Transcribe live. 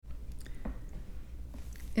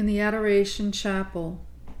in the Adoration Chapel.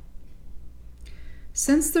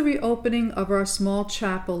 Since the reopening of our small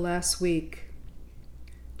chapel last week,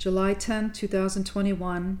 July 10,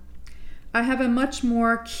 2021, I have a much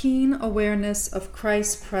more keen awareness of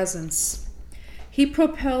Christ's presence. He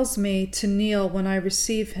propels me to kneel when I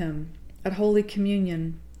receive Him at Holy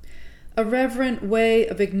Communion, a reverent way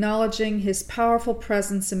of acknowledging His powerful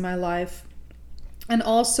presence in my life and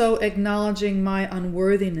also acknowledging my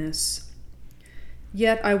unworthiness.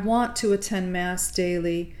 Yet I want to attend Mass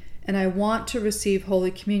daily and I want to receive Holy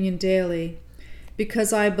Communion daily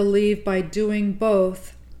because I believe by doing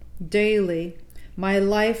both daily, my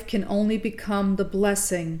life can only become the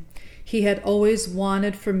blessing He had always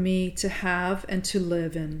wanted for me to have and to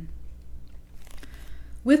live in.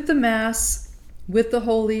 With the Mass, with the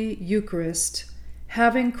Holy Eucharist,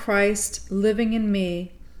 having Christ living in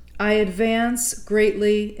me, I advance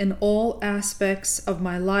greatly in all aspects of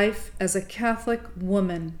my life as a Catholic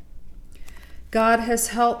woman. God has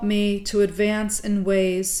helped me to advance in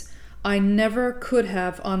ways I never could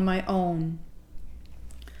have on my own.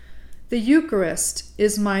 The Eucharist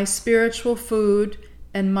is my spiritual food,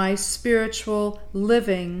 and my spiritual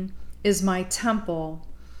living is my temple,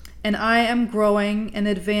 and I am growing and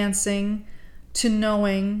advancing to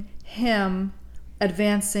knowing Him.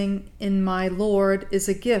 Advancing in my Lord is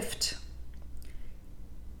a gift.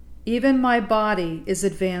 Even my body is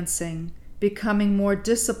advancing, becoming more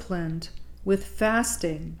disciplined with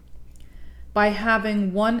fasting, by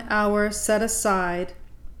having 1 hour set aside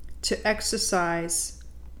to exercise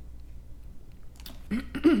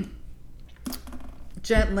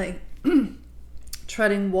gently,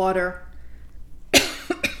 treading water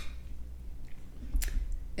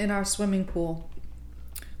in our swimming pool.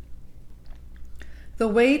 The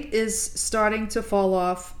weight is starting to fall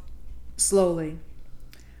off slowly.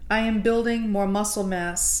 I am building more muscle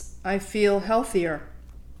mass. I feel healthier.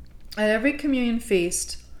 At every communion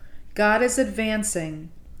feast, God is advancing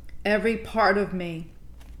every part of me,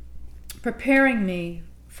 preparing me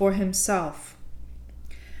for Himself.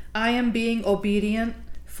 I am being obedient,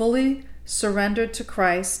 fully surrendered to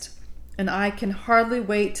Christ, and I can hardly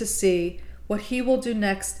wait to see what He will do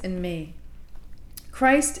next in me.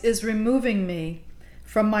 Christ is removing me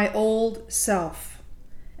from my old self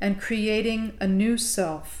and creating a new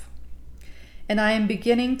self. And I am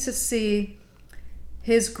beginning to see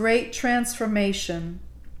His great transformation,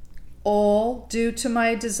 all due to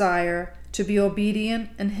my desire to be obedient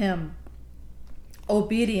in Him.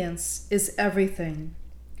 Obedience is everything.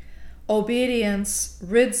 Obedience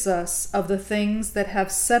rids us of the things that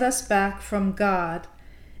have set us back from God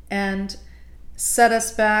and set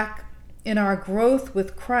us back in our growth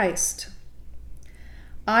with Christ.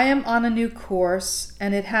 I am on a new course,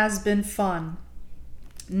 and it has been fun.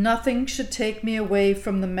 Nothing should take me away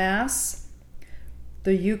from the Mass,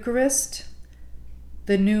 the Eucharist,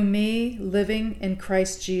 the new me living in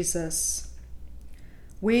Christ Jesus.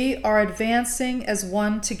 We are advancing as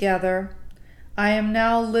one together. I am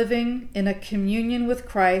now living in a communion with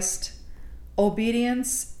Christ,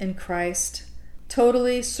 obedience in Christ,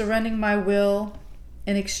 totally surrendering my will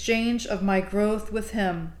in exchange of my growth with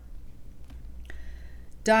Him.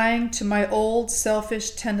 Dying to my old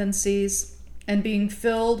selfish tendencies and being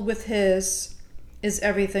filled with His is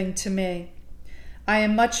everything to me. I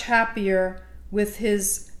am much happier with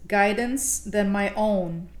His guidance than my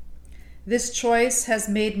own. This choice has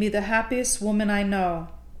made me the happiest woman I know.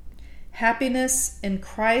 Happiness in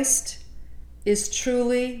Christ is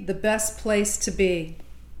truly the best place to be.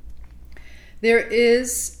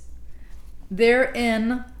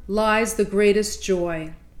 Therein lies the greatest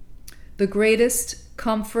joy, the greatest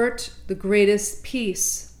comfort, the greatest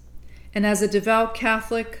peace. And as a devout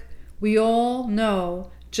Catholic, we all know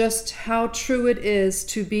just how true it is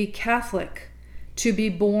to be Catholic, to be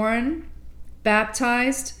born,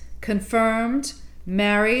 baptized, confirmed,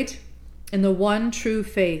 married in the one true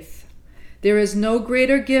faith. There is no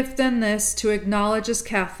greater gift than this to acknowledge as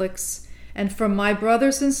Catholics, and for my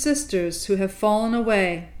brothers and sisters who have fallen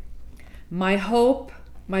away, my hope,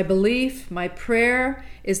 my belief, my prayer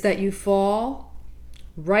is that you fall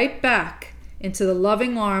right back into the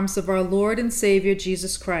loving arms of our Lord and Savior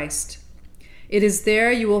Jesus Christ. It is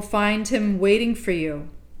there you will find Him waiting for you,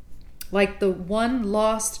 like the one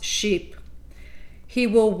lost sheep. He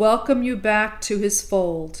will welcome you back to His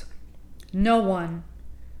fold. No one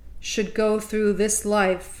should go through this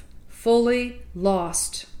life fully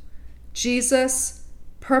lost. Jesus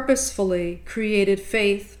purposefully created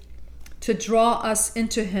faith to draw us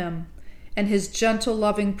into Him and His gentle,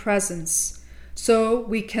 loving presence, so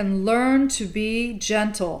we can learn to be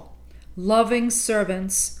gentle, loving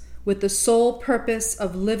servants with the sole purpose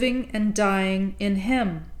of living and dying in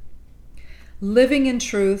Him. living in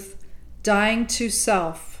truth, dying to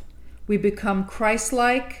self, we become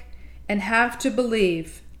Christ-like and have to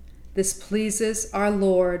believe this pleases our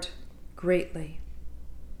Lord greatly.